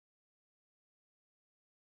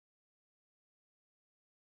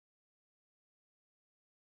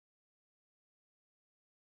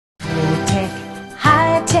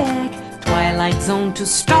Twilight Zone to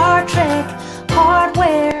Star Trek,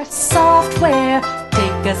 hardware, software,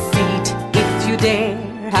 take a seat if you dare.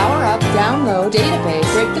 Power up, download, database,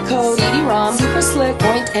 break the code, CD-ROM, super slick,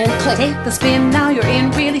 point and click. Take a spin, now you're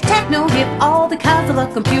in really techno-hip, all because of a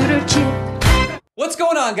computer chip. What's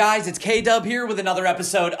going on, guys? It's K-Dub here with another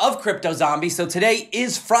episode of Crypto Zombie. So today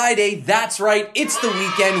is Friday. That's right. It's the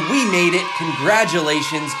weekend. We made it.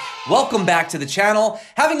 Congratulations. Welcome back to the channel.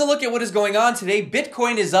 Having a look at what is going on today,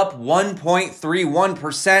 Bitcoin is up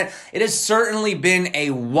 1.31%. It has certainly been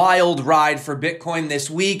a wild ride for Bitcoin this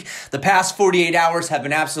week. The past 48 hours have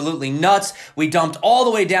been absolutely nuts. We dumped all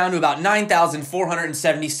the way down to about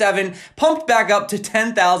 9,477, pumped back up to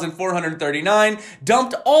 10,439,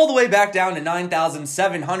 dumped all the way back down to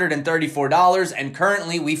 $9,734, and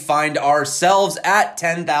currently we find ourselves at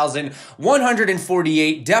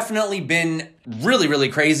 10,148. Definitely been really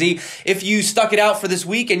crazy. If you stuck it out for this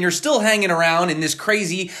week and you're still hanging around in this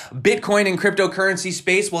crazy Bitcoin and cryptocurrency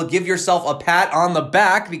space, well, give yourself a pat on the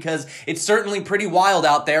back because it's certainly pretty wild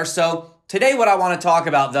out there. So today, what I want to talk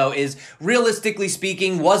about, though, is realistically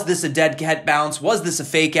speaking, was this a dead cat bounce? Was this a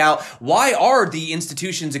fake out? Why are the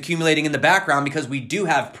institutions accumulating in the background? Because we do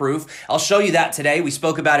have proof. I'll show you that today. We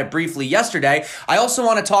spoke about it briefly yesterday. I also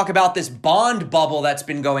want to talk about this bond bubble that's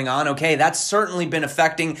been going on. Okay, that's certainly been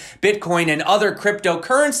affecting Bitcoin and other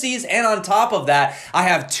cryptocurrencies. And on top of that, I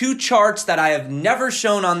have two charts that I have never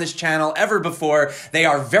shown on this channel ever before. They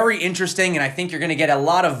are very interesting, and I think you're going to get a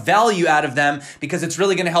lot of value out of them because it's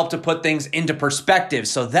really going to help to put things into perspective.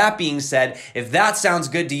 So that being said, if that sounds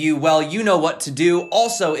good to you, well, you know what to do.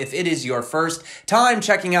 Also, if it is your first time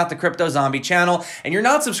checking out the Crypto Zombie channel and you're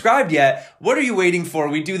not subscribed yet, what are you waiting for?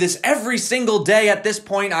 We do this every single day at this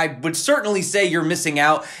point. I would certainly say you're missing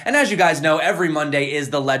out. And as you guys know, every Monday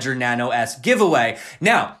is the Ledger Nano S giveaway.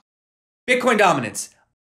 Now, Bitcoin dominance.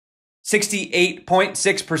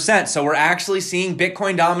 68.6%. So we're actually seeing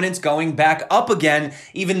Bitcoin dominance going back up again,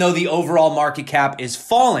 even though the overall market cap is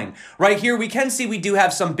falling. Right here, we can see we do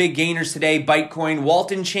have some big gainers today. Bytecoin,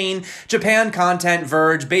 Walton Chain, Japan Content,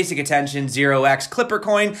 Verge, Basic Attention, 0x,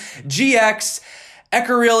 Clippercoin, GX,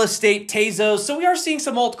 Echo Real Estate, Tezos. So we are seeing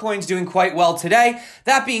some altcoins doing quite well today.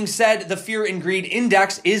 That being said, the Fear and Greed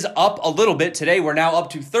Index is up a little bit today. We're now up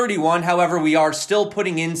to 31. However, we are still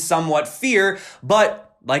putting in somewhat fear, but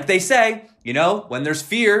like they say, you know, when there's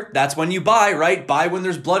fear, that's when you buy, right? Buy when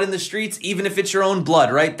there's blood in the streets, even if it's your own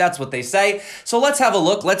blood, right? That's what they say. So let's have a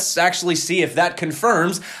look. Let's actually see if that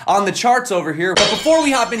confirms on the charts over here. But before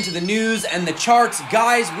we hop into the news and the charts,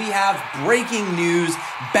 guys, we have breaking news.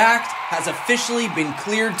 Bakkt has officially been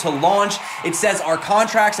cleared to launch. It says our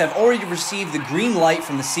contracts have already received the green light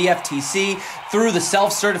from the CFTC through the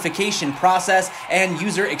self-certification process, and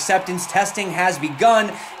user acceptance testing has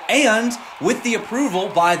begun. And with the approval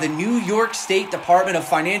by the New York State Department of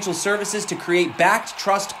Financial Services to create Bakkt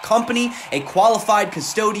Trust Company, a qualified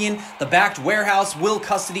custodian, the Bakkt warehouse will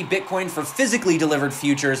custody Bitcoin for physically delivered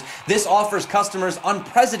futures. This offers customers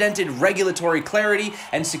unprecedented regulatory clarity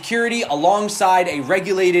and security alongside a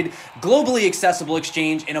regulated, globally accessible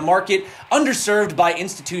exchange in a market underserved by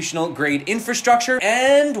institutional grade infrastructure.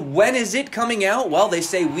 And when is it coming out? Well, they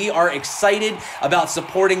say we are excited about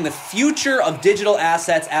supporting the future of digital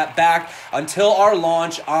assets at Bakkt until our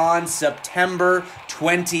launch on September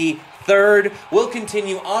 23rd. We'll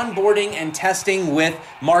continue onboarding and testing with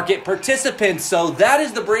market participants. So that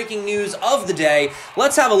is the breaking news of the day.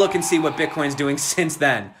 Let's have a look and see what Bitcoin's doing since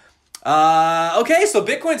then. Okay, so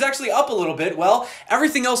Bitcoin's actually up a little bit. Well,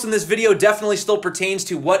 everything else in this video definitely still pertains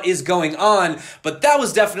to what is going on, but that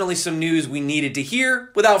was definitely some news we needed to hear.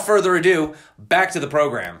 Without further ado, back to the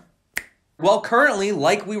program. Well, currently,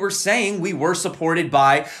 like we were saying, we were supported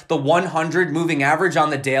by the 100 moving average on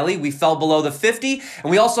the daily. We fell below the 50, and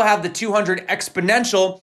we also have the 200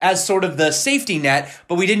 exponential as sort of the safety net,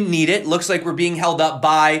 but we didn't need it. Looks like we're being held up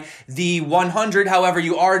by the 100. However,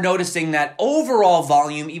 you are noticing that overall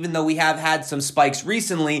volume, even though we have had some spikes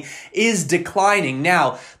recently, is declining.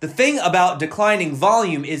 Now, the thing about declining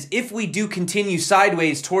volume is if we do continue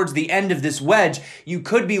sideways towards the end of this wedge, you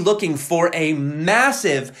could be looking for a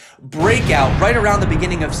massive breakout right around the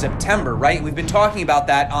beginning of September, right? We've been talking about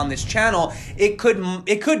that on this channel. It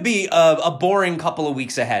could be a boring couple of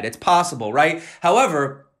weeks ahead. It's possible, right?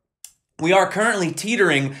 However, we are currently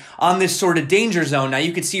teetering on this sort of danger zone. Now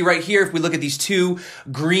you can see right here, if we look at these two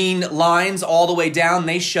green lines all the way down,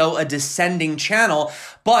 they show a descending channel.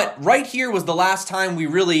 But right here was the last time we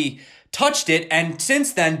really touched it, and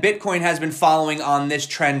since then Bitcoin has been following on this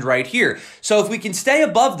trend right here. So if we can stay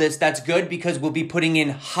above this, that's good, because we'll be putting in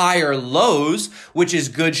higher lows, which is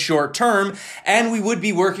good short term, and we would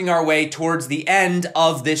be working our way towards the end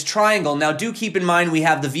of this triangle. Now do keep in mind we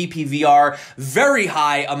have the VPVR very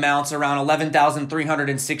high amounts, around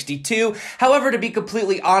 11,362. However, to be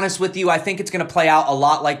completely honest with you, I think it's going to play out a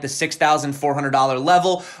lot like the $6,400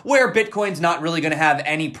 level, where Bitcoin's not really going to have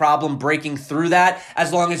any problem breaking through that,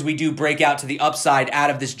 as long as we do break out to the upside out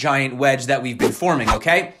of this giant wedge that we've been forming,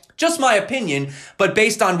 okay? Just my opinion, but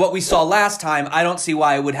based on what we saw last time, I don't see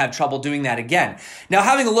why I would have trouble doing that again. Now,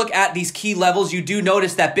 having a look at these key levels, you do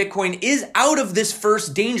notice that Bitcoin is out of this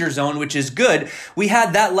first danger zone, which is good. We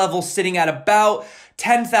had that level sitting at about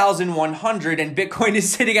 10,100, and Bitcoin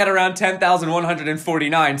is sitting at around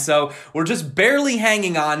 10,149. So we're just barely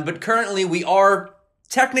hanging on, but currently we are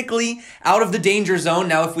technically out of the danger zone.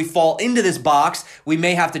 Now, if we fall into this box, we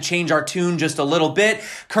may have to change our tune just a little bit.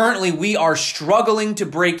 Currently, we are struggling to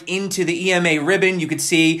break into the EMA ribbon. You could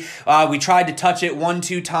see we tried to touch it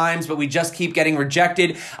 1-2 times, but we just keep getting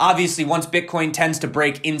rejected. Obviously, once Bitcoin tends to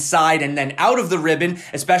break inside and then out of the ribbon,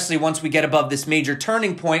 especially once we get above this major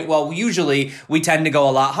turning point, well, usually we tend to go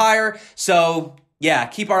a lot higher. So yeah,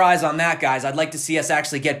 keep our eyes on that, guys. I'd like to see us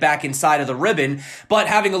actually get back inside of the ribbon. But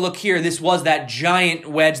having a look here, this was that giant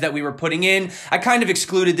wedge that we were putting in. I kind of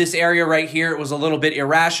excluded this area right here. It was a little bit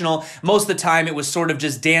irrational. Most of the time, it was sort of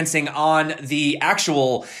just dancing on the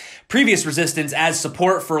actual previous resistance as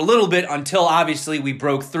support for a little bit, until obviously we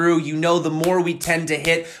broke through. You know, the more we tend to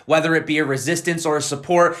hit, whether it be a resistance or a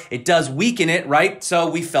support, it does weaken it, right? So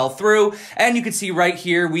we fell through, and you can see right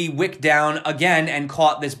here, we wicked down again and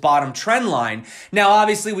caught this bottom trend line. Now,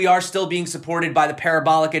 obviously, we are still being supported by the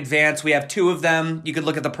parabolic advance. We have two of them. You could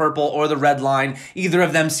look at the purple or the red line. Either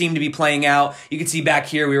of them seem to be playing out. You can see back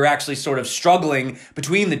here, we were actually sort of struggling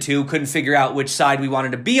between the two, couldn't figure out which side we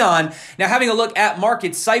wanted to be on. Now, having a look at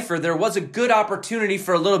market cipher, there was a good opportunity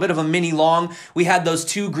for a little bit of a mini long. We had those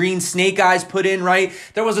two green snake eyes put in, right?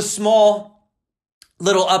 There was a small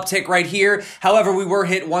little uptick right here. However, we were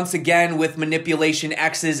hit once again with manipulation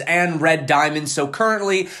X's and red diamonds. So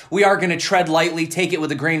currently, we are going to tread lightly, take it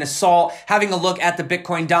with a grain of salt. Having a look at the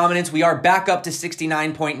Bitcoin dominance, we are back up to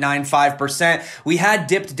 69.95%. We had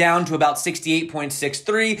dipped down to about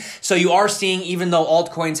 68.63. So you are seeing, even though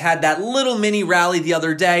altcoins had that little mini rally the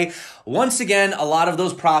other day, once again, a lot of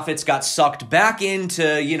those profits got sucked back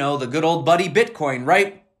into, you know, the good old buddy Bitcoin,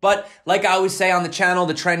 right? But like I always say on the channel,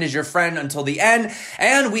 the trend is your friend until the end.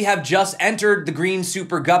 And we have just entered the green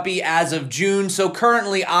super guppy as of June. So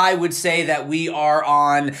currently, I would say that we are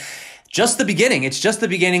on just the beginning. It's just the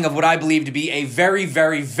beginning of what I believe to be a very,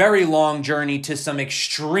 very, very long journey to some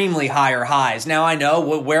extremely higher highs. Now, I know,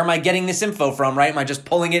 where am I getting this info from, right? Am I just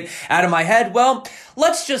pulling it out of my head? Well,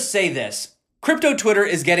 let's just say this. Crypto Twitter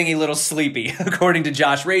is getting a little sleepy, according to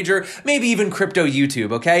Josh Rager, maybe even crypto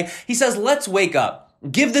YouTube, okay? He says, let's wake up.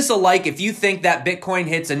 Give this a like if you think that Bitcoin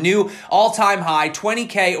hits a new all-time high,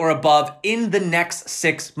 20K or above, in the next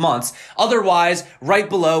 6 months. Otherwise, right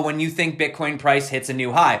below when you think Bitcoin price hits a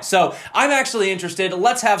new high. So I'm actually interested.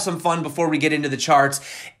 Let's have some fun before we get into the charts.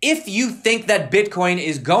 If you think that Bitcoin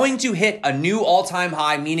is going to hit a new all-time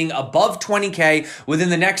high, meaning above 20K within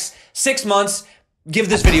the next 6 months, give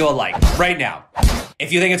this video a like right now.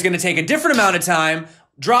 If you think it's going to take a different amount of time,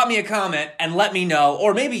 drop me a comment and let me know.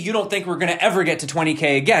 Or maybe you don't think we're going to ever get to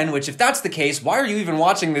 20K again, which if that's the case, why are you even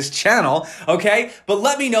watching this channel? Okay, but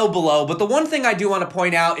let me know below. But the one thing I do want to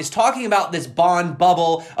point out is talking about this bond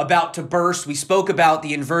bubble about to burst. We spoke about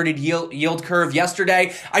the inverted yield curve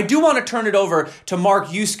yesterday. I do want to turn it over to Mark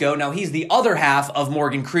Yusko. Now, he's the other half of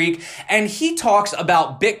Morgan Creek, and he talks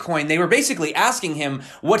about Bitcoin. They were basically asking him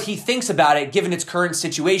what he thinks about it given its current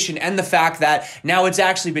situation and the fact that now it's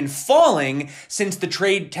actually been falling since the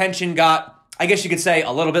trade tension got, I guess you could say,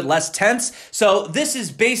 a little bit less tense. So this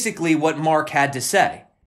is basically what Mark had to say.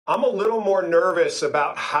 I'm a little more nervous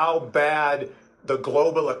about how bad the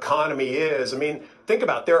global economy is. I mean, think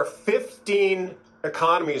about it. There are 15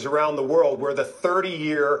 economies around the world where the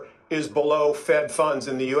 30-year is below Fed funds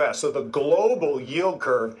in the US. So the global yield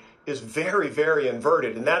curve is very, very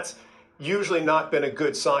inverted. And that's usually not been a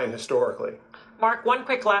good sign historically. Mark, one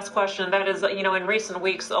quick last question. That is, you know, in recent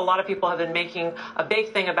weeks, a lot of people have been making a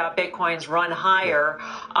big thing about Bitcoin's run higher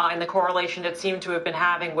and the correlation it seemed to have been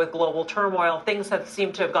having with global turmoil. Things have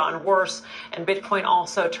seemed to have gotten worse, and Bitcoin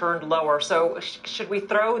also turned lower. So should we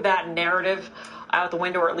throw that narrative out the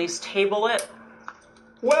window, or at least table it?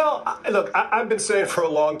 Well, look, I've been saying for a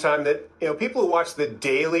long time that, you know, people who watch the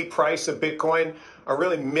daily price of Bitcoin are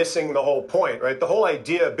really missing the whole point, right? The whole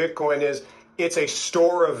idea of Bitcoin is it's a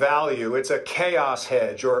store of value. It's a chaos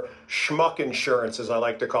hedge, or schmuck insurance, as I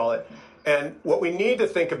like to call it. And what we need to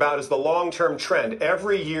think about is the long-term trend.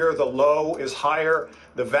 Every year, the low is higher,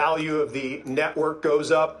 the value of the network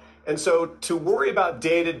goes up. And so to worry about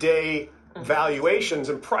day-to-day valuations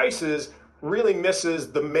and prices really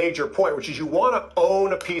misses the major point, which is you want to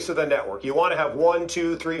own a piece of the network. You want to have 1,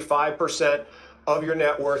 2, 3, 5% of your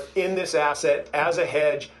net worth in this asset as a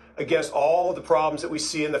hedge against all of the problems that we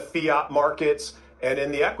see in the fiat markets and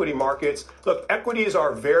in the equity markets. Look, equities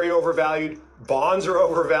are very overvalued. Bonds are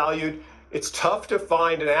overvalued. It's tough to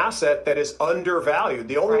find an asset that is undervalued.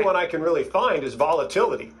 The only one I can really find is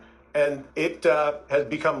volatility. And it has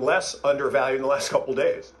become less undervalued in the last couple of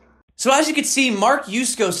days. So as you can see, Mark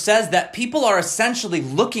Yusko says that people are essentially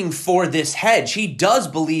looking for this hedge. He does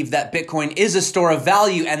believe that Bitcoin is a store of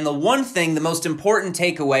value. And the one thing, the most important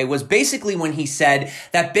takeaway was basically when he said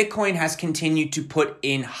that Bitcoin has continued to put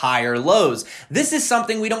in higher lows. This is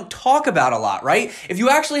something we don't talk about a lot, right? If you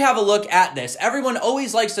actually have a look at this, everyone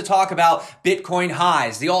always likes to talk about Bitcoin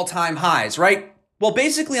highs, the all-time highs, right? Well,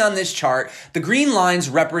 basically on this chart, the green lines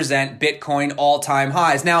represent Bitcoin all-time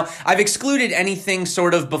highs. Now, I've excluded anything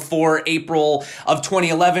sort of before April of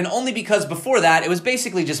 2011, only because before that, it was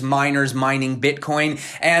basically just miners mining Bitcoin,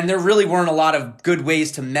 and there really weren't a lot of good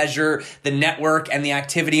ways to measure the network and the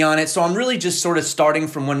activity on it. So I'm really just sort of starting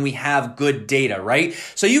from when we have good data, right?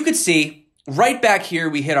 So you could see right back here,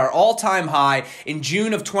 we hit our all-time high in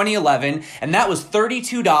June of 2011, and that was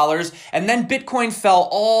 $32, and then Bitcoin fell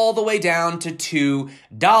all the way down to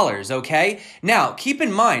 $2, okay? Now, keep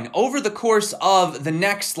in mind, over the course of the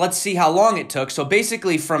next, let's see how long it took. So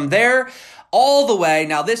basically from there all the way,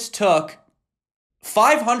 now this took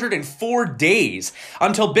 504 days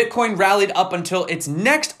until Bitcoin rallied up until its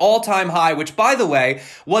next all-time high, which, by the way,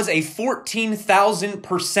 was a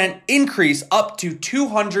 14,000% increase up to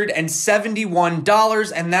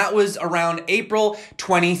 $271, and that was around April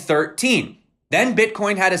 2013. Then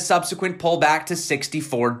Bitcoin had a subsequent pullback to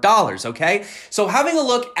 $64, okay? So having a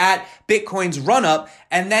look at Bitcoin's run-up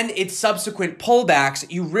and then its subsequent pullbacks,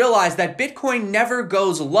 you realize that Bitcoin never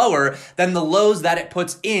goes lower than the lows that it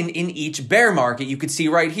puts in each bear market. You could see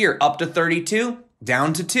right here, up to 32,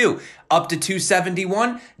 down to 2, up to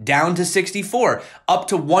 271, down to 64, up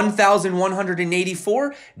to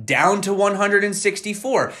 1,184, down to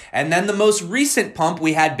 164. And then the most recent pump,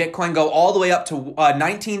 we had Bitcoin go all the way up to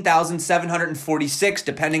 19,746,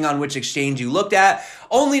 depending on which exchange you looked at,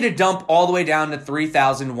 only to dump all the way down to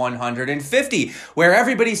 3,150, where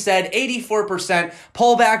everybody said 84%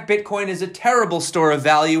 pullback. Bitcoin is a terrible store of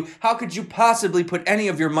value. How could you possibly put any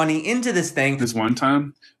of your money into this thing? This one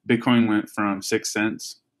time, Bitcoin went from 6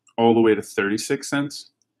 cents all the way to 36 cents,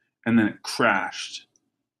 and then it crashed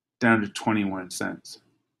down to 21 cents.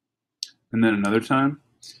 And then another time,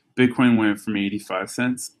 Bitcoin went from 85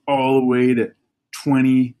 cents all the way to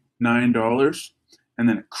 $29, and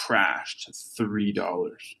then it crashed to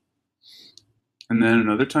 $3. And then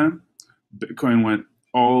another time, Bitcoin went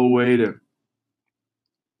all the way to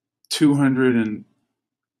 $213,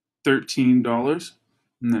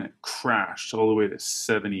 and then it crashed all the way to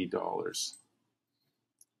 $70.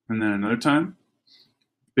 And then another time,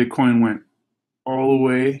 Bitcoin went all the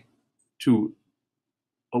way to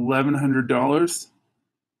 $1,100,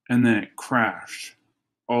 and then it crashed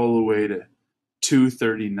all the way to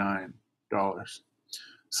 $239.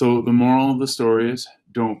 So the moral of the story is,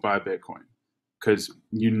 don't buy Bitcoin, because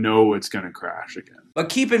you know it's going to crash again. But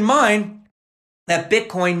keep in mind that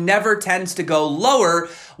Bitcoin never tends to go lower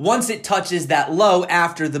once it touches that low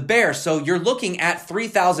after the bear. So you're looking at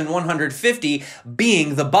 3,150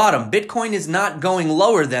 being the bottom. Bitcoin is not going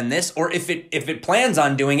lower than this, or if it plans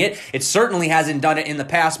on doing it, it certainly hasn't done it in the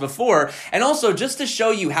past before. And also, just to show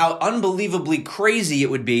you how unbelievably crazy it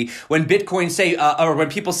would be when Bitcoin or when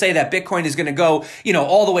people say that Bitcoin is going to go,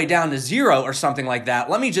 all the way down to 0 or something like that.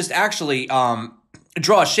 Let me just actually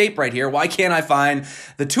draw a shape right here. Why can't I find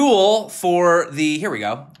the tool for here we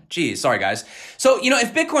go. Geez, sorry guys. So,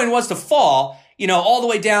 if Bitcoin was to fall, all the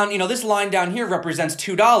way down, this line down here represents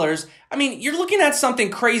 $2. I mean, you're looking at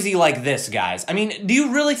something crazy like this, guys. I mean, do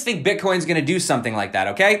you really think Bitcoin's going to do something like that,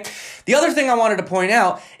 okay? The other thing I wanted to point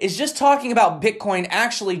out is just talking about Bitcoin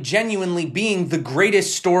actually genuinely being the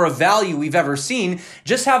greatest store of value we've ever seen.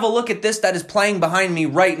 Just have a look at this that is playing behind me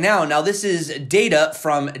right now. Now, this is data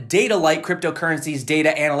from Datalight, cryptocurrency's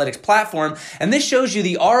data analytics platform, and this shows you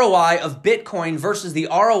the ROI of Bitcoin versus the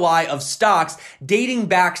ROI of stocks dating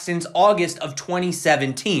back since August of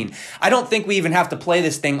 2017. I don't think we even have to play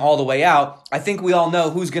this thing all the way out. I think we all know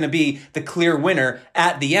who's going to be the clear winner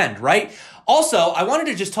at the end, right? Also, I wanted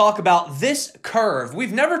to just talk about this curve.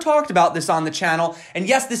 We've never talked about this on the channel. And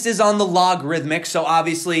yes, this is on the logarithmic. So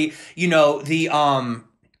obviously, you know, the,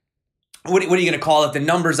 what are you going to call it? The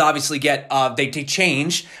numbers obviously get, they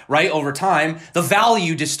change, right, over time. The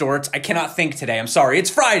value distorts. I cannot think today. I'm sorry. It's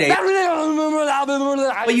Friday.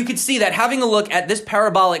 But you could see that having a look at this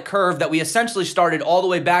parabolic curve that we essentially started all the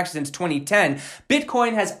way back since 2010,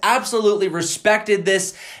 Bitcoin has absolutely respected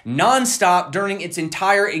this nonstop during its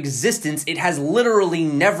entire existence. It has literally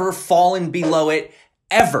never fallen below it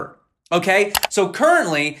ever. Okay, so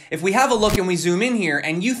currently, if we have a look and we zoom in here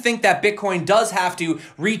and you think that Bitcoin does have to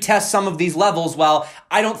retest some of these levels, well,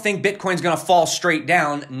 I don't think Bitcoin's going to fall straight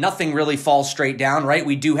down. Nothing really falls straight down, right?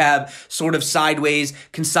 We do have sort of sideways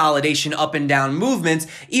consolidation, up and down movements.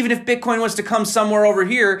 Even if Bitcoin was to come somewhere over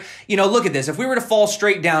here, you know, look at this. If we were to fall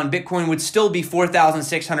straight down, Bitcoin would still be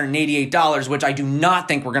 $4,688, which I do not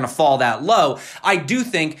think we're going to fall that low. I do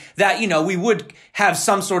think that, you know, we would have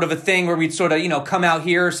some sort of a thing where we'd sort of, you know, come out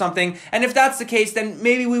here or something. And if that's the case, then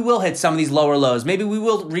maybe we will hit some of these lower lows. Maybe we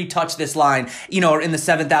will retouch this line, you know, in the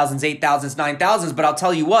 7,000s, 8,000s, 9,000s. But I'll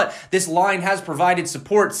tell you what, this line has provided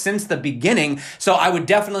support since the beginning. So I would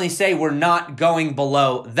definitely say we're not going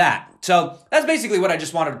below that. So that's basically what I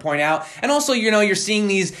just wanted to point out. And also, you know, you're seeing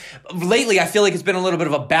these lately. I feel like it's been a little bit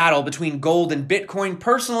of a battle between gold and Bitcoin.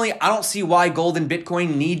 Personally, I don't see why gold and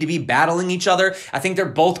Bitcoin need to be battling each other. I think they're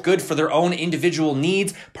both good for their own individual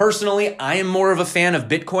needs. Personally, I am more of a fan of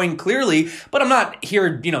Bitcoin, clearly, but I'm not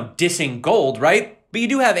here, you know, dissing gold, right? But you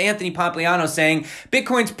do have Anthony Pompliano saying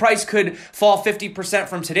Bitcoin's price could fall 50%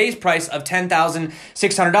 from today's price of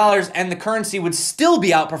 $10,600 and the currency would still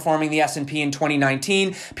be outperforming the S&P in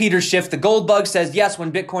 2019. Peter Schiff, the gold bug, says, yes, when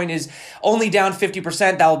Bitcoin is only down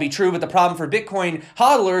 50%, that will be true. But the problem for Bitcoin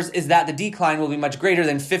hodlers is that the decline will be much greater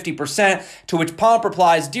than 50%. To which Pomp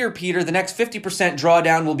replies, dear Peter, the next 50%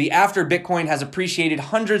 drawdown will be after Bitcoin has appreciated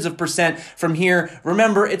hundreds of percent from here.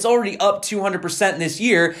 Remember, it's already up 200% this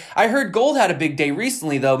year. I heard gold had a big day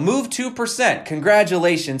recently, though. Move 2%.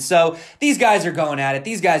 Congratulations. So these guys are going at it.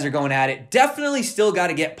 These guys are going at it. Definitely still got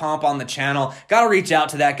to get Pomp on the channel. Got to reach out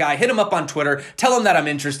to that guy. Hit him up on Twitter. Tell him that I'm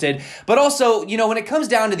interested. But also, you know, when it comes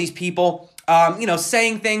down to these people, you know,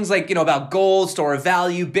 saying things like, you know, about gold, store of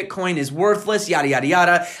value, Bitcoin is worthless, yada, yada,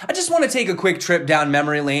 yada. I just want to take a quick trip down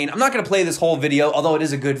memory lane. I'm not going to play this whole video, although it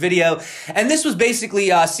is a good video. And this was basically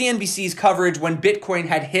CNBC's coverage when Bitcoin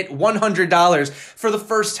had hit $100 for the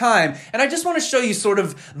first time. And I just want to show you sort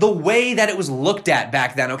of the way that it was looked at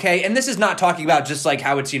back then, okay? And this is not talking about just like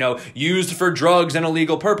how it's, you know, used for drugs and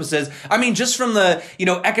illegal purposes. I mean, just from the, you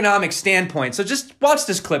know, economic standpoint. So just watch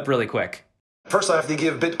this clip really quick. First, I have to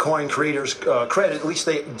give Bitcoin creators credit. At least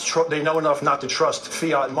they know enough not to trust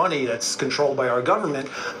fiat money that's controlled by our government.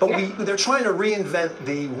 But they're trying to reinvent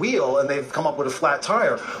the wheel, and they've come up with a flat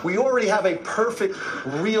tire. We already have a perfect,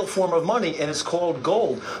 real form of money, and it's called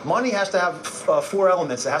gold. Money has to have four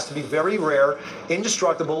elements. It has to be very rare,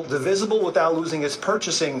 indestructible, divisible without losing its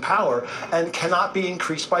purchasing power, and cannot be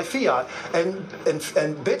increased by fiat. And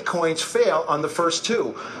Bitcoins fail on the first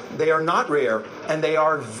two. They are not rare, and they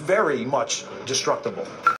are very much destructible.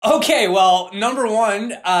 Okay, well, number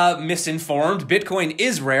one, misinformed. Bitcoin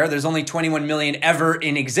is rare. There's only 21 million ever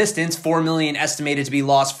in existence, 4 million estimated to be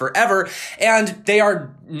lost forever, and they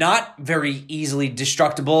are not very easily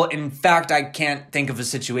destructible. In fact, I can't think of a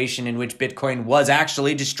situation in which Bitcoin was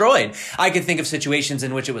actually destroyed. I could think of situations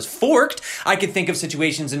in which it was forked. I could think of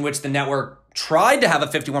situations in which the network tried to have a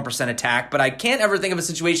 51% attack, but I can't ever think of a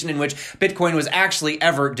situation in which Bitcoin was actually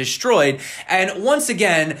ever destroyed. And once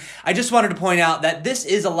again, I just wanted to point out that this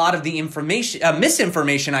is a lot of the information,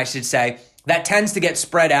 misinformation, I should say, that tends to get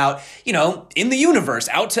spread out, you know, in the universe,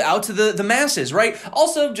 out to the masses, right?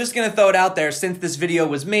 Also, just gonna throw it out there, since this video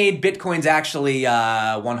was made, Bitcoin's actually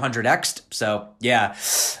 100x'd, so yeah.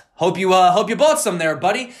 Hope you bought some there,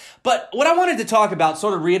 buddy. But what I wanted to talk about,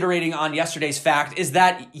 sort of reiterating on yesterday's fact, is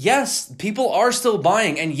that yes, people are still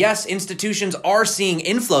buying, and yes, institutions are seeing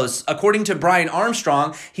inflows. According to Brian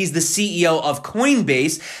Armstrong, he's the CEO of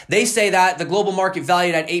Coinbase, they say that the global market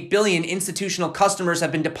valued at $8 billion, institutional customers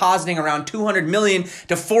have been depositing around 200 million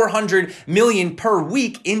to 400 million per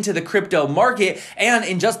week into the crypto market. And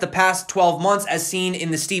in just the past 12 months, as seen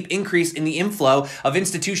in the steep increase in the inflow of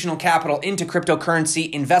institutional capital into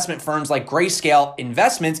cryptocurrency investment firms like Grayscale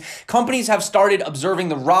Investments, companies have started observing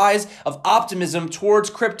the rise of optimism towards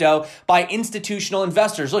crypto by institutional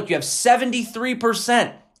investors. Look, you have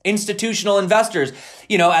 73% institutional investors.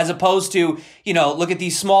 as opposed to, look at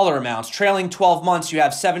these smaller amounts. Trailing 12 months, you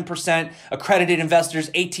have 7% accredited investors,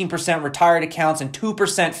 18% retired accounts, and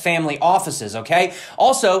 2% family offices, okay?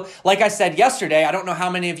 Also, like I said yesterday, I don't know how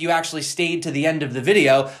many of you actually stayed to the end of the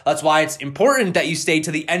video. That's why it's important that you stay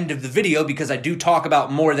to the end of the video, because I do talk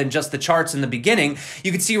about more than just the charts in the beginning.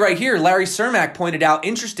 You can see right here, Larry Cermak pointed out,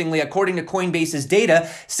 interestingly, according to Coinbase's data,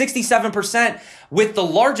 67% with the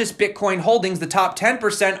largest Bitcoin holdings, the top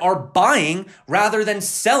 10%, are buying rather than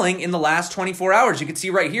selling in the last 24 hours. You can see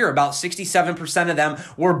right here, about 67% of them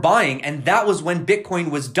were buying, and that was when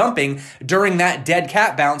Bitcoin was dumping during that dead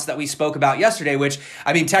cat bounce that we spoke about yesterday, which,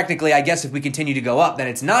 I mean, technically, I guess if we continue to go up, then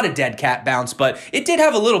it's not a dead cat bounce, but it did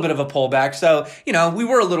have a little bit of a pullback, so, we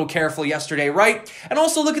were a little careful yesterday, right? And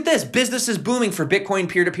also, look at this. Business is booming for Bitcoin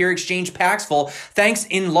peer-to-peer exchange Paxful, thanks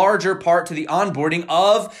in larger part to the onboarding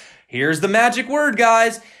of, here's the magic word,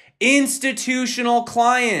 guys, institutional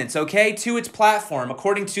clients, okay, to its platform,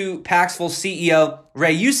 according to Paxful CEO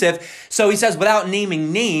Ray Youssef. So he says, without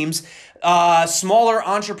naming names, smaller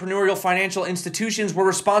entrepreneurial financial institutions were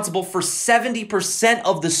responsible for 70%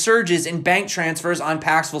 of the surges in bank transfers on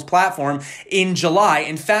Paxful's platform in July.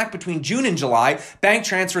 In fact, between June and July, bank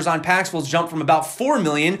transfers on Paxful's jumped from about 4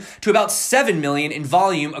 million to about 7 million in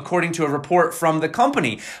volume, according to a report from the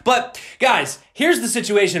company. But guys, here's the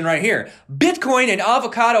situation right here. Bitcoin and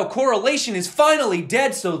avocado correlation is finally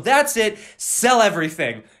dead, so that's it. Sell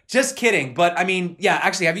everything. Just kidding. But I mean, yeah,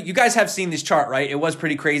 actually, you guys have seen this chart, right? It was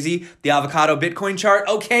pretty crazy. The avocado Bitcoin chart.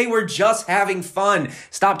 Okay, we're just having fun.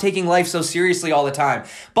 Stop taking life so seriously all the time.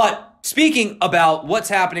 But speaking about what's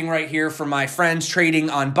happening right here for my friends trading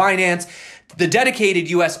on Binance, the dedicated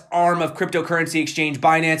US arm of cryptocurrency exchange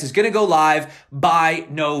Binance is going to go live by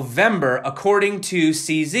November, according to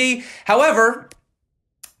CZ. However,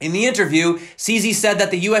 in the interview, CZ said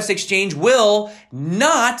that the US exchange will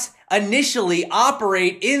not initially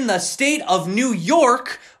operate in the state of New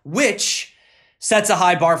York, which sets a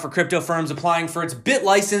high bar for crypto firms applying for its BIT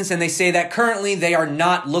license, and they say that currently they are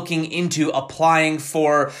not looking into applying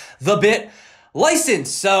for the BIT license.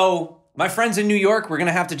 So my friends in New York, we're going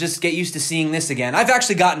to have to just get used to seeing this again. I've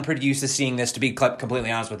actually gotten pretty used to seeing this, to be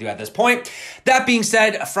completely honest with you at this point. That being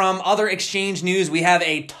said, from other exchange news, we have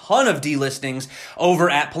a ton of delistings over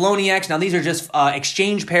at Poloniex. Now, these are just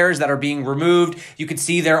exchange pairs that are being removed. You can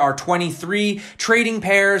see there are 23 trading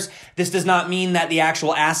pairs. This does not mean that the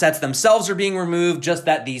actual assets themselves are being removed, just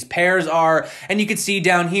that these pairs are. And you can see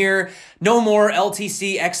down here, no more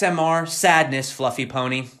LTC XMR, sadness, fluffy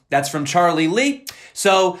pony. That's from Charlie Lee.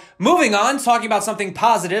 So moving on, talking about something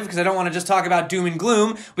positive, because I don't want to just talk about doom and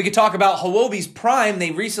gloom. We could talk about Huobi's Prime.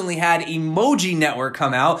 They recently had Emoji Network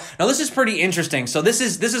come out. Now this is pretty interesting. So this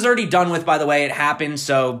is already done with, by the way. It happened.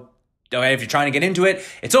 So okay, if you're trying to get into it,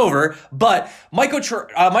 it's over. But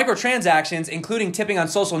microtransactions, including tipping on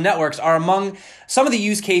social networks, are among some of the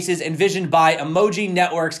use cases envisioned by Emoji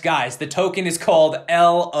Networks. Guys, the token is called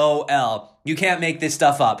LOL. You can't make this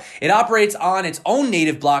stuff up. It operates on its own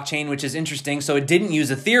native blockchain, which is interesting. So it didn't use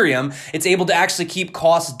Ethereum. It's able to actually keep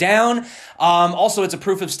costs down. Also, it's a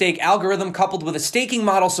proof of stake algorithm coupled with a staking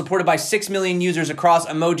model supported by 6 million users across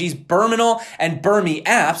Emoji's Berminal and Burmy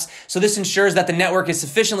apps. So this ensures that the network is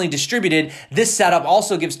sufficiently distributed. This setup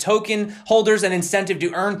also gives token holders an incentive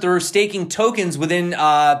to earn through staking tokens within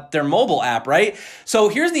their mobile app, right? So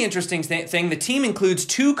here's the interesting thing. The team includes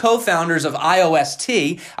 2 co-founders of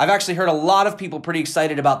IOST. I've actually heard a lot of people pretty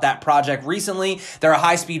excited about that project recently. They're a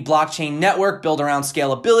high-speed blockchain network built around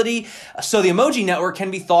scalability. So the Emoji Network can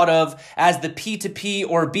be thought of as the P2P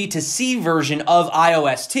or B2C version of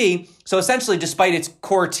IOST. So essentially, despite its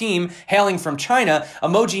core team hailing from China,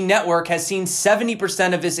 Emoji Network has seen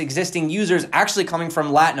 70% of its existing users actually coming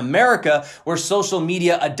from Latin America, where social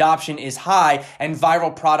media adoption is high and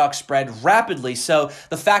viral products spread rapidly. So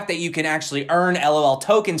the fact that you can actually earn LOL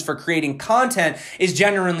tokens for creating content is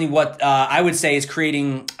genuinely what I would say is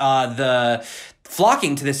creating the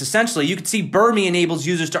flocking to this. Essentially, you can see Burmy enables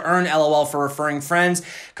users to earn LOL for referring friends,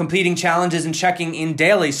 completing challenges, and checking in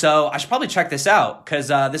daily. So I should probably check this out, because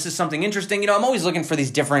this is something interesting. I'm always looking for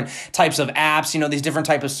these different types of apps, these different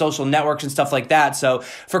types of social networks and stuff like that. So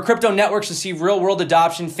for crypto networks to see real world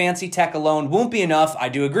adoption, fancy tech alone won't be enough. I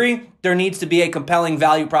do agree. There needs to be a compelling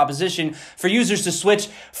value proposition for users to switch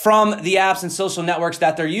from the apps and social networks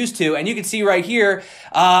that they're used to. And you can see right here,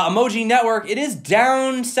 Emoji Network, it is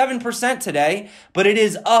down 7% today, but it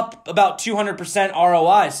is up about 200%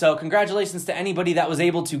 ROI. So congratulations to anybody that was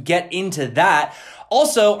able to get into that.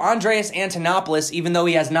 Also, Andreas Antonopoulos, even though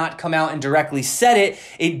he has not come out and directly said it,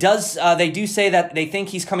 they do say that they think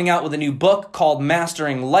he's coming out with a new book called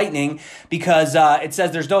Mastering Lightning, because it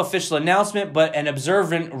says there's no official announcement, but an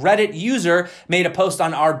observant Reddit user made a post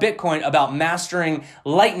on Our Bitcoin about mastering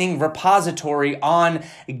Lightning repository on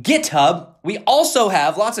GitHub. We also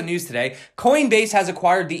have lots of news today. Coinbase has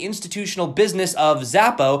acquired the institutional business of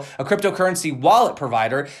Zappo, a cryptocurrency wallet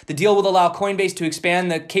provider. The deal will allow Coinbase to expand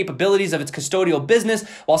the capabilities of its custodial business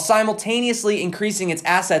while simultaneously increasing its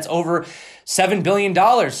assets over $7 billion.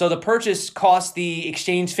 So the purchase cost the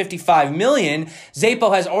exchange $55 million.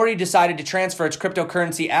 Zappo has already decided to transfer its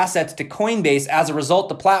cryptocurrency assets to Coinbase. As a result,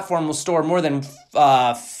 the platform will store more than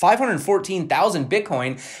 514,000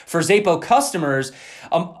 Bitcoin for Zappo customers.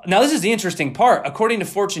 Now, this is the interesting part. According to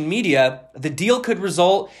Fortune Media, the deal could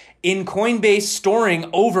result in Coinbase storing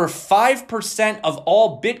over 5% of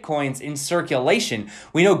all Bitcoins in circulation.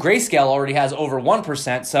 We know Grayscale already has over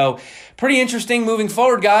 1%, so pretty interesting moving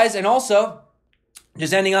forward, guys. And also,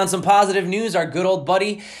 just ending on some positive news, our good old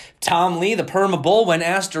buddy Tom Lee, the Perma Bull, when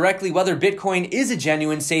asked directly whether Bitcoin is a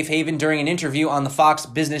genuine safe haven during an interview on the Fox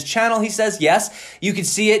Business Channel, he says, yes, you can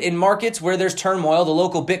see it in markets where there's turmoil. The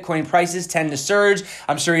local Bitcoin prices tend to surge.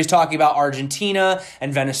 I'm sure he's talking about Argentina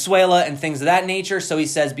and Venezuela and things of that nature. So he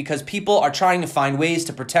says, because people are trying to find ways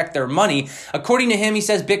to protect their money. According to him, he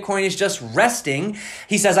says Bitcoin is just resting.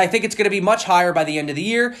 He says, I think it's going to be much higher by the end of the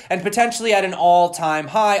year and potentially at an all-time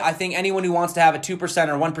high. I think anyone who wants to have a 2%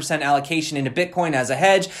 or 1% allocation into Bitcoin as a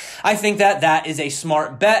hedge, I think that is a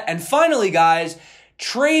smart bet. And finally, guys,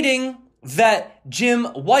 trading vet Jim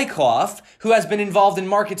Wyckoff, who has been involved in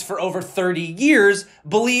markets for over 30 years,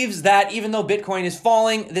 believes that even though Bitcoin is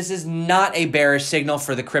falling, this is not a bearish signal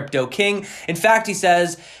for the crypto king. In fact, he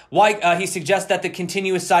says, he suggests that the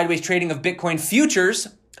continuous sideways trading of Bitcoin futures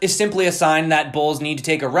is simply a sign that bulls need to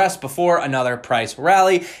take a rest before another price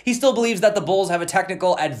rally. He still believes that the bulls have a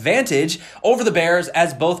technical advantage over the bears,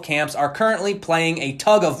 as both camps are currently playing a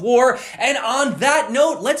tug of war. And on that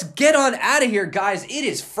note, let's get on out of here, guys. It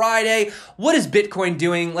is Friday. What is Bitcoin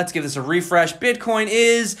doing? Let's give this a refresh. Bitcoin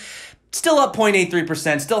is still up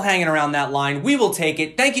 0.83%, still hanging around that line. We will take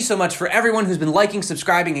it. Thank you so much for everyone who's been liking,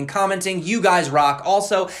 subscribing, and commenting. You guys rock.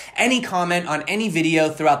 Also, any comment on any video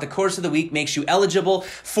throughout the course of the week makes you eligible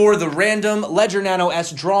for the random Ledger Nano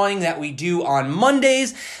S drawing that we do on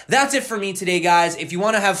Mondays. That's it for me today, guys. If you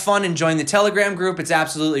want to have fun and join the Telegram group, it's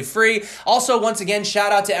absolutely free. Also, once again,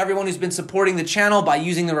 shout out to everyone who's been supporting the channel by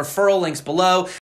using the referral links below.